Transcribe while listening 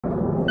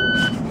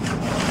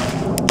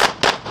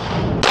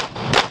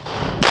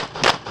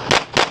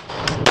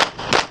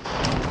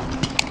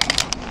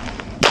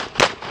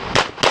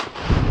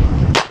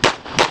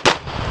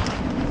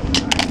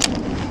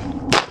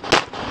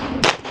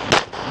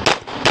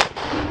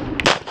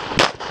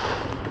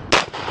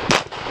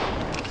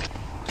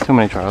too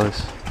many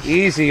Charlies.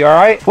 Easy, all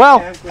right? Well,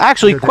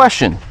 actually,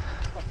 question.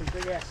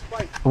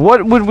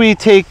 What would we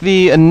take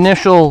the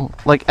initial,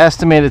 like,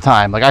 estimated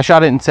time? Like, I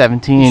shot it in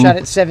 17. You shot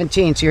it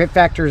 17, so your hit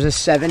factor is a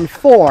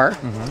 7.4.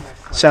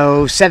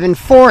 So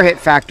 7.4 hit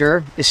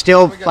factor is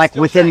still like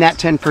within that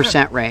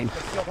 10% range.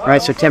 All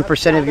right, so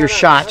 10% of your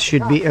shots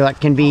should be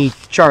can be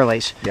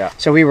Charlies. Yeah.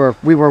 So we were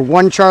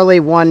 1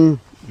 Charlie, 1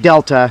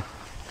 Delta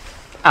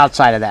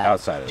outside of that.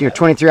 Outside of so you're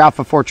 23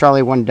 Alpha, 4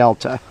 Charlie, 1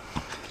 Delta.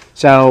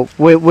 So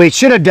what we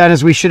should have done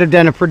is we should have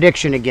done a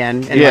prediction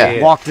again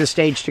and walked the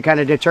stage to kind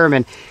of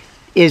determine,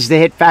 is the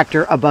hit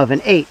factor above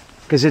an 8?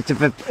 Because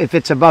if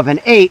it's above an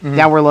 8,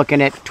 now we're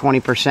looking at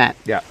 20%.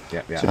 Yeah.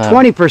 So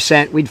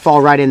 20%, we'd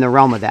fall right in the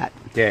realm of that.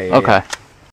 Yeah. Okay.